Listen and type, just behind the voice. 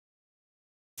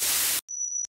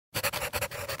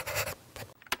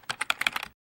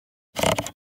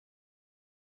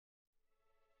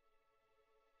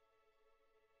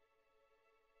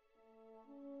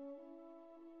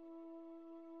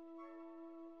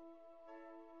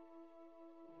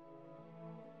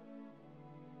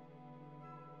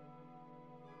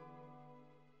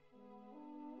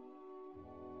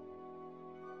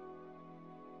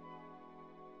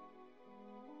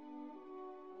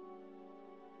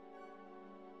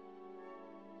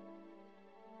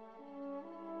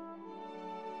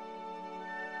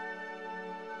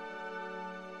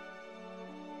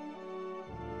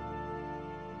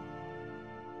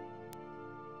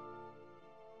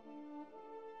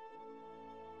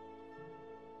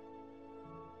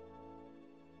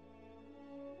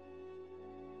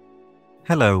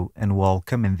Hello and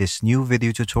welcome in this new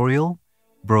video tutorial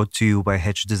brought to you by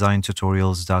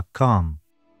Hdesigntutorials.com.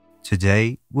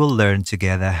 Today we'll learn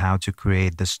together how to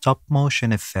create the stop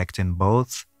motion effect in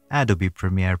both Adobe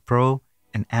Premiere Pro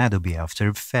and Adobe After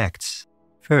Effects.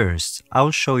 First, I'll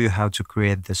show you how to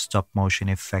create the stop motion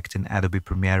effect in Adobe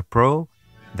Premiere Pro,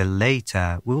 then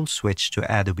later we'll switch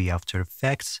to Adobe After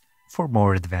Effects for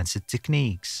more advanced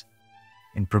techniques.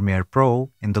 In Premiere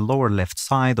Pro, in the lower left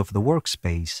side of the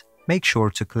workspace, make sure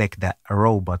to click the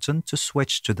arrow button to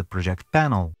switch to the project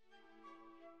panel.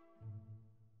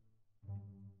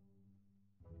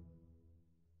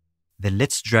 Then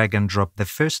let's drag and drop the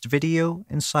first video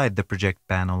inside the project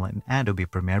panel in Adobe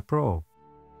Premiere Pro.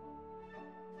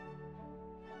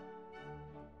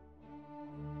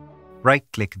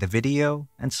 Right-click the video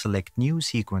and select New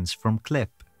Sequence from Clip.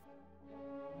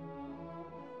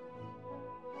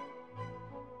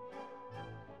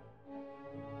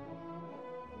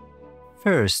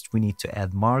 First, we need to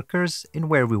add markers in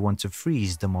where we want to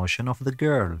freeze the motion of the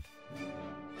girl.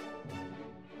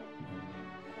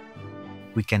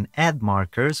 We can add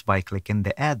markers by clicking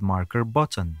the Add Marker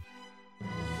button.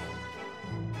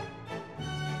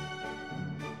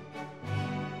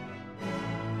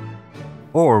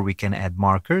 Or we can add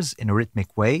markers in a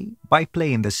rhythmic way by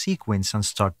playing the sequence and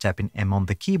start tapping M on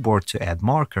the keyboard to add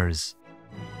markers.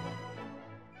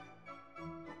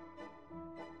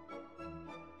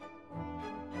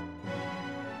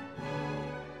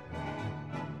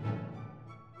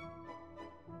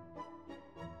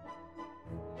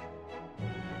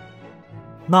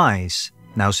 Nice!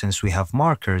 Now since we have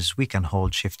markers, we can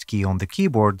hold Shift key on the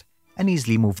keyboard and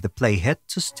easily move the playhead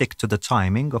to stick to the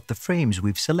timing of the frames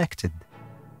we've selected.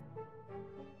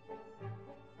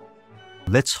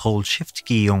 Let's hold Shift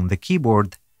key on the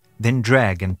keyboard, then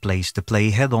drag and place the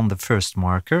playhead on the first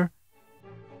marker.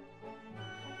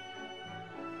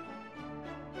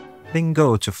 Then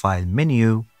go to File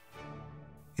menu,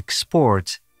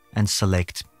 Export, and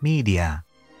select Media.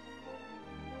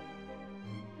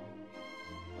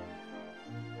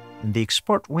 In the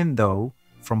Export window,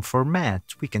 from Format,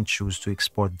 we can choose to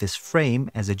export this frame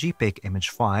as a JPEG image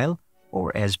file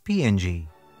or as PNG.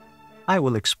 I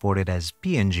will export it as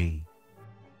PNG.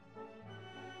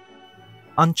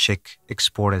 Uncheck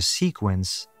Export as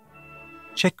Sequence.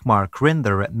 Checkmark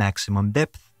Render at maximum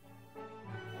depth.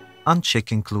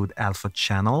 Uncheck Include Alpha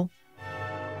Channel.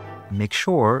 Make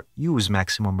sure Use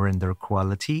Maximum Render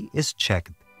Quality is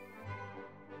checked.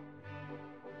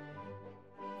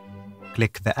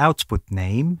 Click the output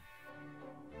name,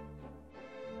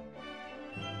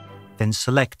 then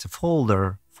select a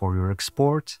folder for your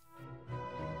export.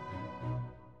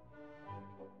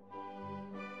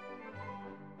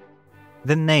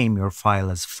 Then name your file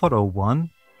as Photo1,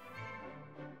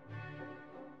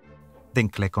 then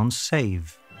click on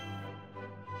Save.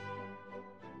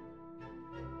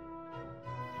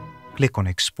 Click on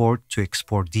Export to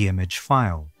export the image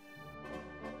file.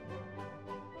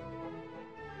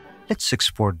 Let's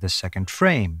export the second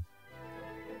frame.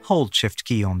 Hold Shift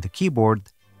key on the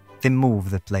keyboard, then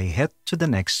move the playhead to the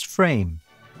next frame.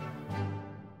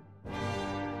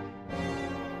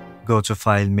 Go to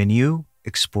File menu,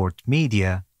 Export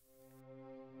Media,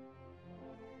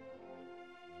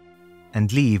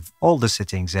 and leave all the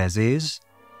settings as is,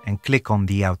 and click on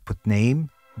the output name,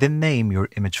 then name your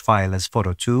image file as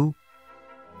Photo2,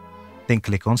 then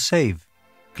click on Save.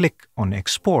 Click on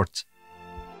Export.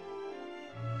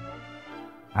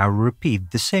 I'll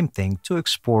repeat the same thing to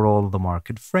export all the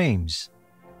marked frames.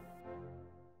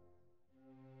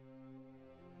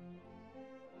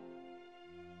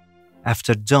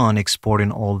 After done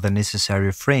exporting all the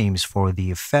necessary frames for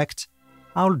the effect,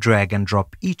 I'll drag and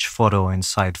drop each photo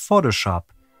inside Photoshop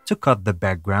to cut the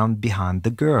background behind the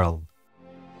girl.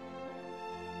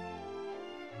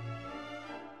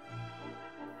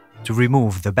 To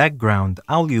remove the background,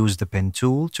 I'll use the pen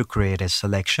tool to create a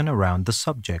selection around the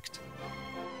subject.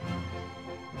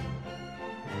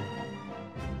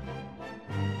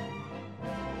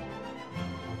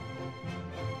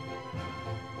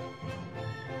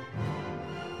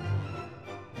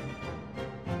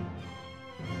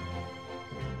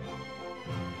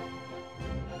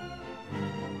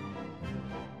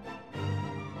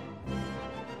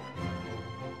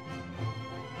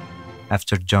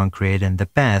 After done creating the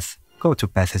path, go to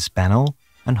Paths panel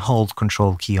and hold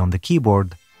Ctrl key on the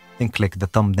keyboard, then click the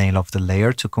thumbnail of the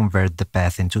layer to convert the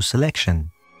path into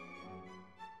selection.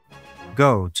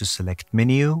 Go to Select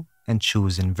menu and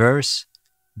choose Inverse,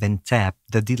 then tap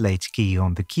the Delete key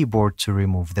on the keyboard to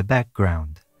remove the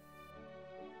background.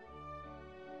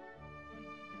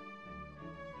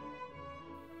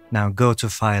 Now go to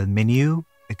File menu,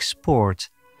 Export,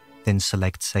 then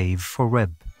select Save for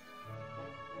Web.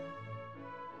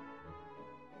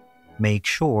 Make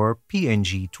sure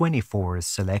PNG24 is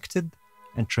selected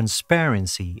and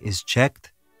transparency is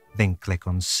checked, then click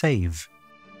on Save.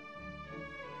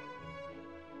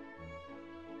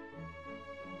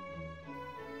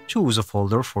 Choose a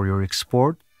folder for your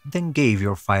export, then give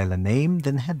your file a name,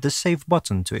 then hit the Save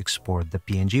button to export the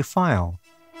PNG file.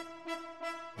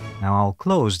 Now I'll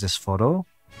close this photo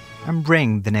and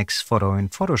bring the next photo in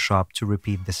Photoshop to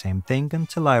repeat the same thing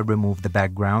until I remove the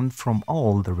background from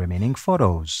all the remaining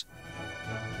photos.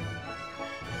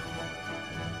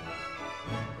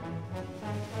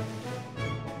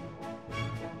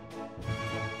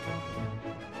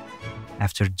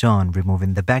 After done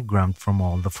removing the background from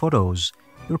all the photos,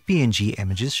 your PNG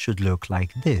images should look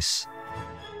like this.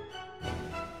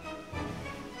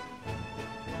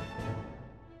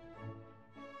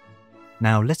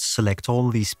 Now let's select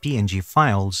all these PNG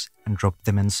files and drop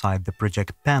them inside the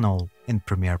project panel in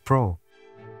Premiere Pro.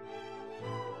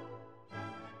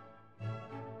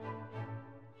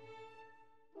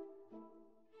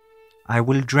 I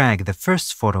will drag the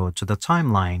first photo to the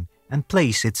timeline and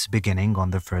place its beginning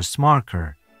on the first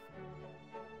marker.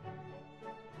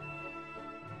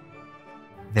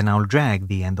 Then I'll drag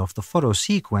the end of the photo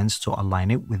sequence to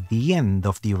align it with the end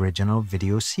of the original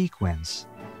video sequence.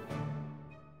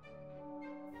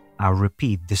 I'll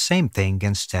repeat the same thing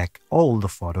and stack all the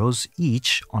photos,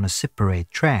 each on a separate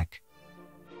track.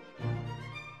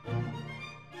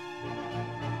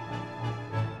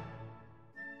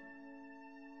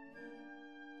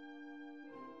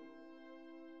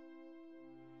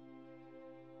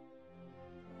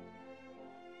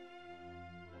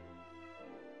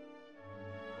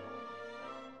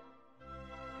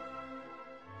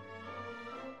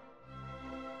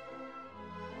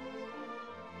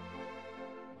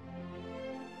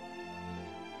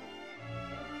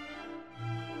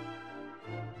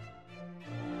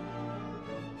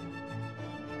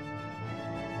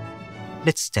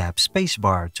 Let's tap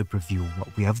spacebar to preview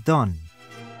what we have done.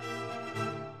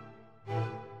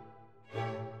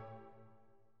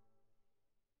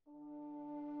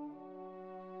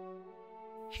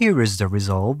 Here is the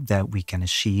result that we can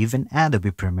achieve in Adobe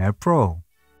Premiere Pro.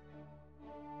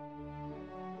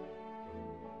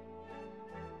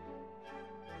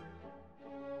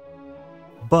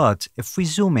 But if we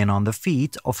zoom in on the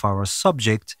feet of our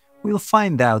subject, we'll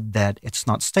find out that it's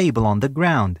not stable on the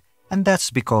ground. And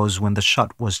that's because when the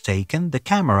shot was taken, the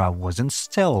camera wasn't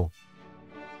still.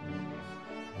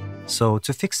 So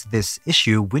to fix this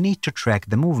issue, we need to track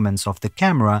the movements of the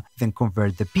camera, then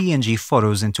convert the PNG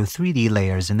photos into 3D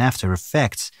layers in After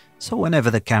Effects, so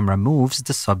whenever the camera moves,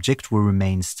 the subject will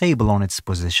remain stable on its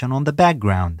position on the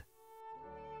background.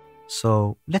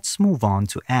 So let's move on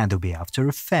to Adobe After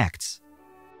Effects.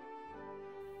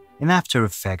 In After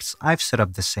Effects, I've set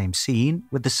up the same scene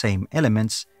with the same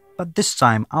elements, but this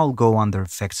time I'll go under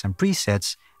Effects and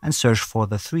Presets and search for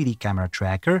the 3D camera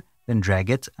tracker, then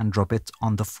drag it and drop it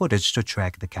on the footage to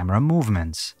track the camera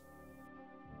movements.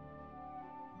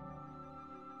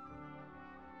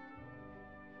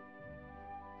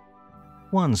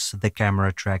 Once the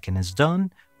camera tracking is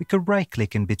done, we can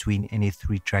right-click in between any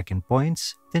 3 tracking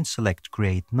points, then select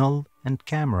Create Null and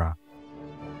Camera.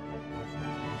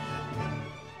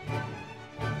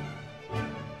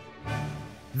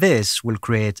 This will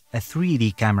create a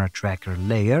 3D camera tracker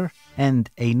layer and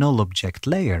a null object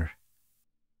layer.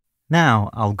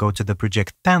 Now I'll go to the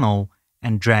project panel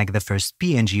and drag the first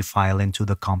PNG file into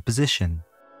the composition.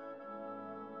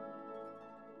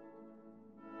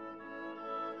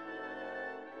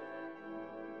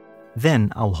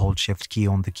 Then I'll hold Shift key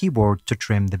on the keyboard to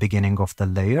trim the beginning of the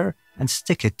layer and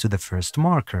stick it to the first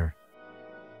marker.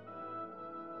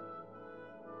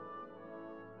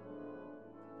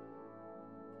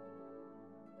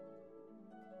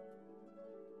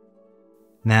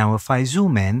 Now if I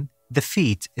zoom in, the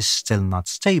feet is still not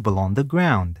stable on the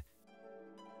ground.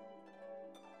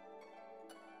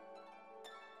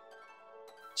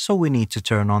 So we need to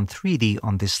turn on 3D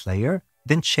on this layer,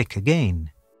 then check again.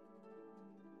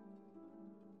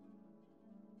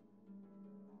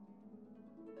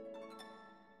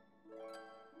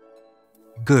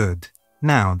 Good.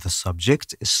 Now the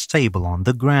subject is stable on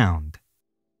the ground.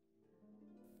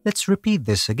 Let's repeat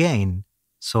this again.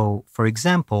 So, for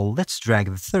example, let's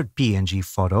drag the third PNG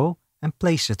photo and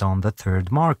place it on the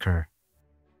third marker.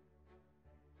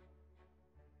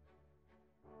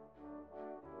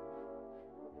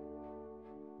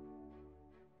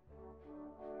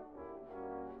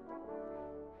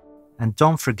 And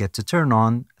don't forget to turn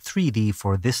on 3D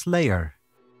for this layer.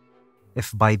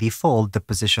 If by default the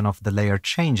position of the layer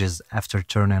changes after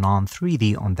turning on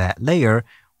 3D on that layer,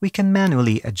 we can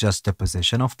manually adjust the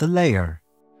position of the layer.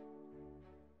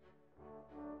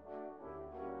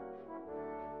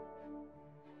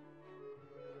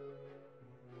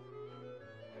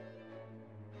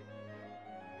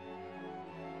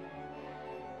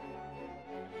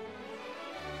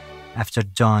 After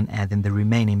done adding the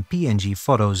remaining PNG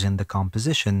photos in the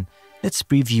composition, let's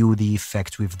preview the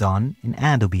effect we've done in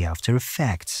Adobe After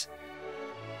Effects.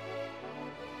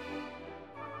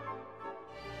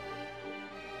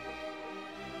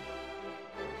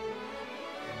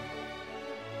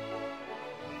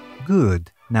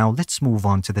 Good. Now let's move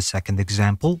on to the second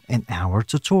example in our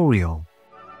tutorial.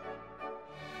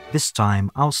 This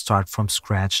time I'll start from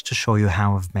scratch to show you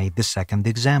how I've made the second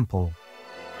example.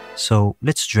 So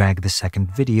let's drag the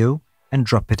second video and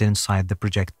drop it inside the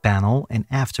project panel in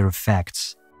After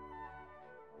Effects.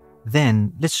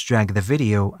 Then let's drag the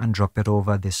video and drop it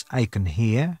over this icon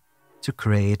here to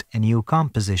create a new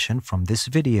composition from this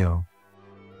video.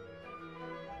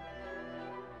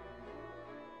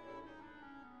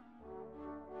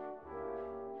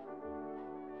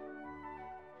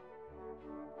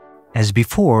 As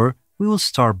before, we will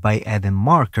start by adding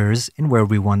markers in where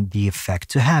we want the effect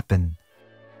to happen.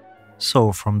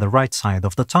 So from the right side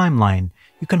of the timeline,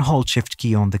 you can hold Shift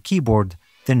key on the keyboard,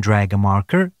 then drag a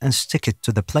marker and stick it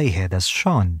to the playhead as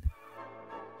shown.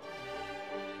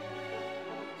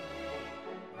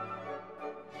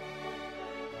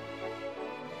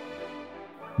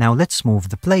 Now let's move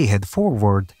the playhead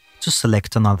forward to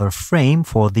select another frame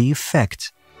for the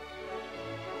effect.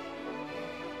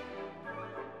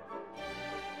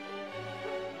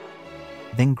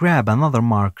 Then grab another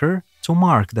marker to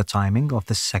mark the timing of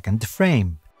the second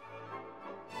frame.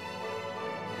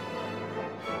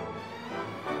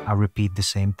 I'll repeat the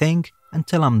same thing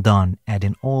until I'm done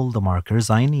adding all the markers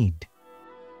I need.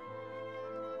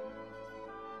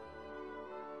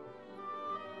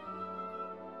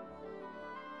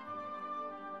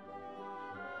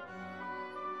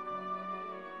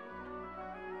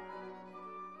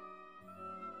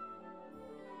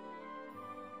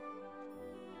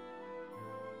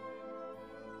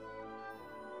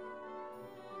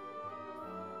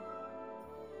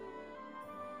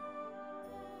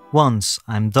 Once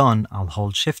I'm done, I'll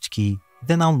hold Shift key,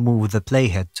 then I'll move the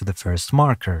playhead to the first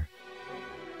marker.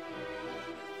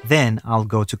 Then I'll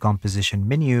go to Composition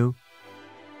menu,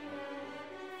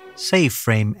 Save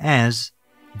Frame As,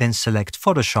 then select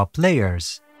Photoshop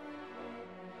Layers.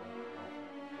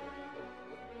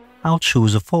 I'll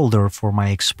choose a folder for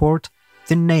my export,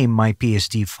 then name my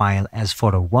PSD file as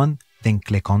Photo1, then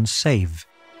click on Save.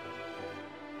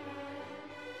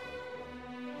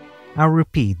 I'll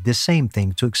repeat the same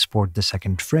thing to export the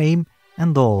second frame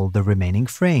and all the remaining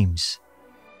frames.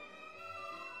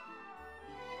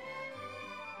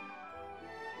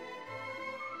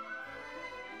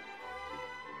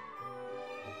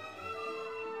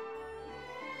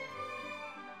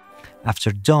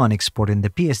 After done exporting the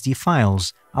PSD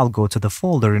files, I'll go to the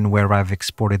folder in where I've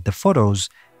exported the photos,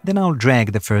 then I'll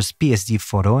drag the first PSD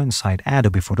photo inside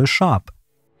Adobe Photoshop.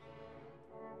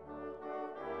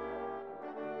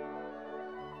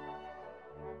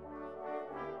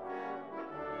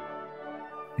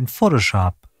 In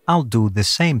Photoshop, I'll do the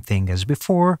same thing as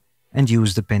before and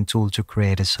use the pen tool to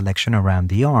create a selection around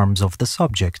the arms of the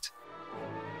subject.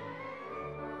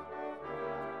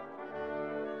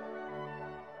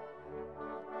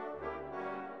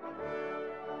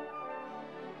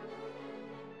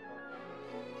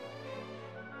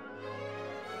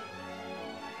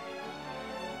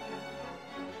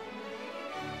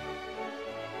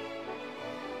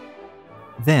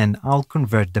 Then I'll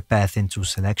convert the path into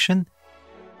selection,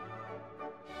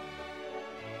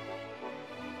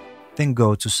 then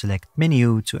go to Select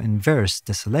menu to inverse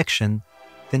the selection,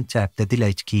 then tap the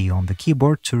Delete key on the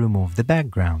keyboard to remove the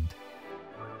background.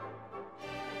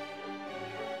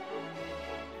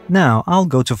 Now I'll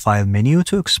go to File menu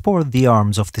to export the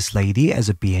arms of this lady as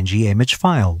a PNG image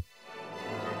file.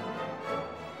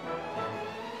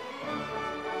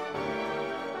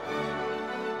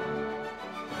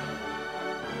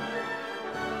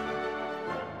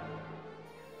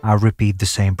 I'll repeat the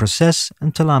same process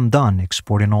until I'm done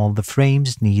exporting all the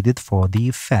frames needed for the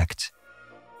effect.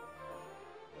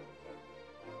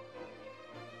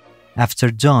 After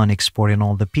done exporting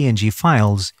all the PNG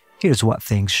files, here's what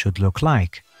things should look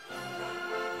like.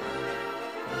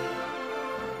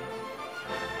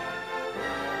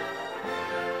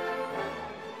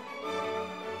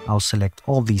 I'll select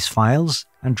all these files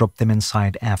and drop them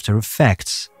inside After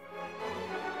Effects.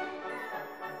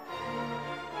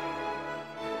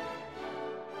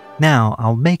 Now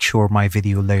I'll make sure my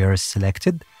video layer is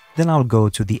selected, then I'll go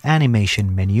to the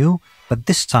animation menu, but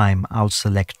this time I'll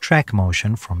select track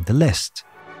motion from the list.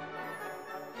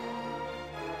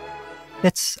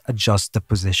 Let's adjust the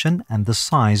position and the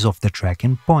size of the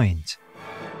tracking point.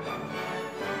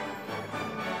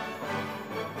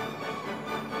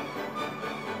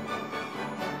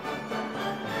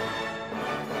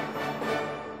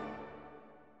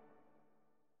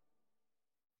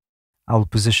 I'll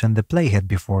position the playhead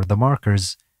before the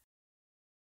markers.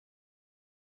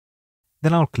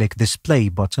 Then I'll click this play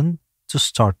button to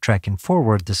start tracking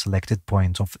forward the selected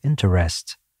point of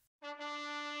interest.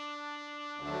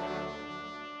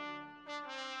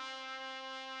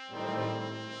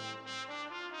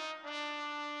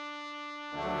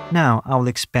 Now I'll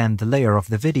expand the layer of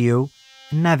the video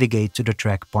and navigate to the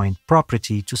track point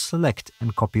property to select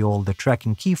and copy all the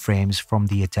tracking keyframes from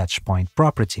the attach point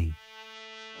property.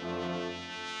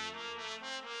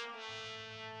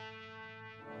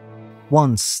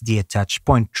 Once the attach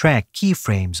point track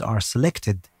keyframes are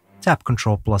selected, tap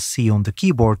Ctrl+C on the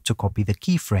keyboard to copy the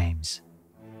keyframes.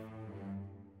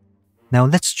 Now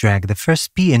let's drag the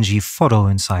first PNG photo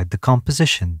inside the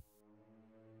composition.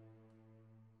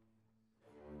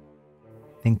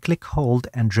 Then click Hold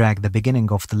and drag the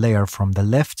beginning of the layer from the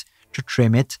left to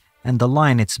trim it and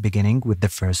align its beginning with the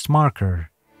first marker.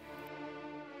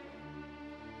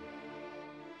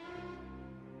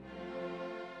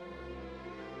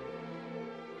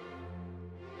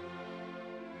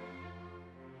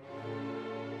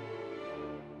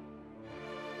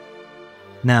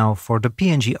 Now, for the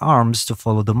PNG arms to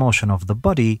follow the motion of the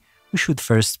body, we should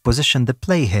first position the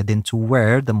playhead into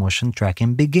where the motion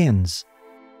tracking begins.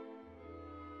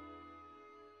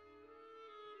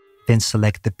 Then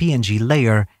select the PNG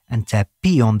layer and tap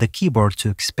P on the keyboard to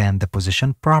expand the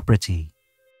position property.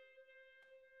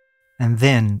 And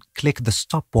then click the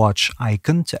stopwatch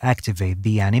icon to activate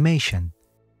the animation.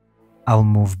 I'll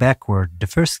move backward the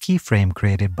first keyframe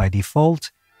created by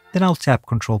default. Then I'll tap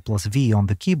Ctrl+V on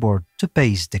the keyboard to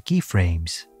paste the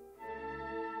keyframes.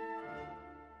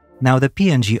 Now the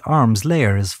PNG arms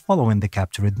layer is following the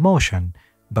captured motion,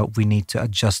 but we need to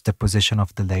adjust the position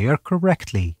of the layer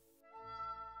correctly.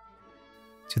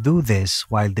 To do this,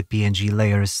 while the PNG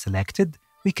layer is selected,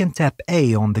 we can tap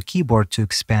A on the keyboard to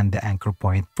expand the anchor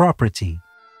point property.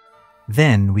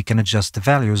 Then we can adjust the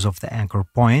values of the anchor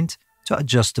point to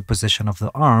adjust the position of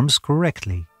the arms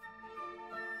correctly.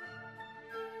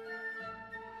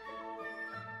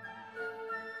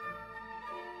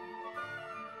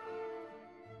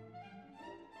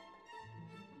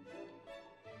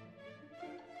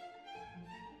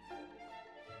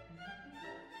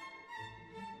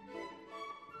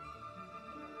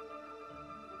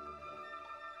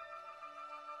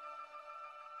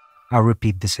 I'll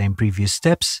repeat the same previous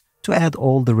steps to add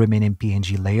all the remaining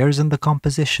PNG layers in the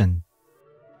composition.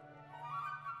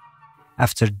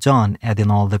 After done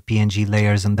adding all the PNG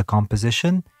layers in the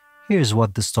composition, here's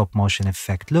what the stop motion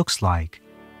effect looks like.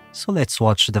 So let's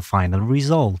watch the final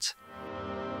result.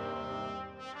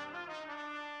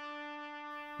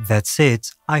 That's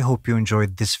it. I hope you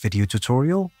enjoyed this video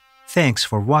tutorial. Thanks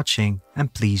for watching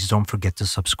and please don't forget to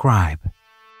subscribe.